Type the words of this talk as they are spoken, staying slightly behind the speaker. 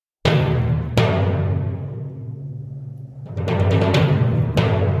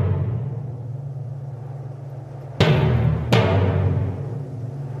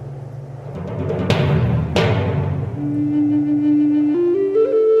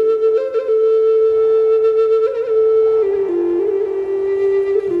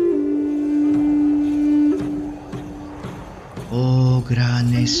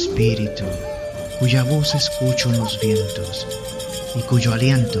espíritu, cuya voz escucho en los vientos y cuyo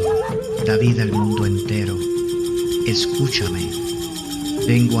aliento da vida al mundo entero. Escúchame,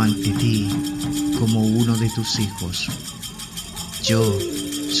 vengo ante ti como uno de tus hijos. Yo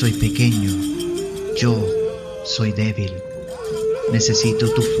soy pequeño, yo soy débil. Necesito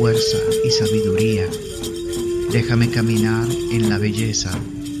tu fuerza y sabiduría. Déjame caminar en la belleza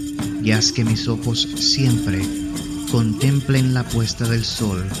y haz que mis ojos siempre contemplen la puesta del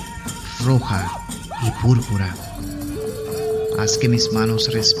sol, roja y púrpura. Haz que mis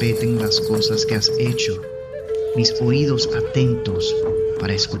manos respeten las cosas que has hecho, mis oídos atentos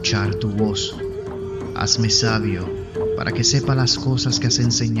para escuchar tu voz. Hazme sabio para que sepa las cosas que has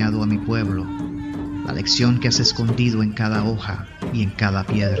enseñado a mi pueblo, la lección que has escondido en cada hoja y en cada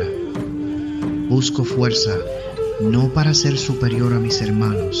piedra. Busco fuerza, no para ser superior a mis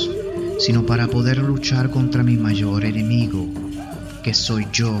hermanos, sino para poder luchar contra mi mayor enemigo, que soy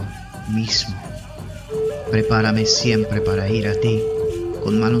yo mismo. Prepárame siempre para ir a ti,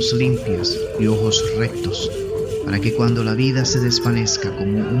 con manos limpias y ojos rectos, para que cuando la vida se desvanezca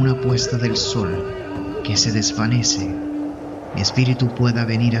como una puesta del sol que se desvanece, mi espíritu pueda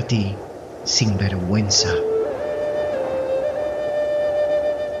venir a ti sin vergüenza.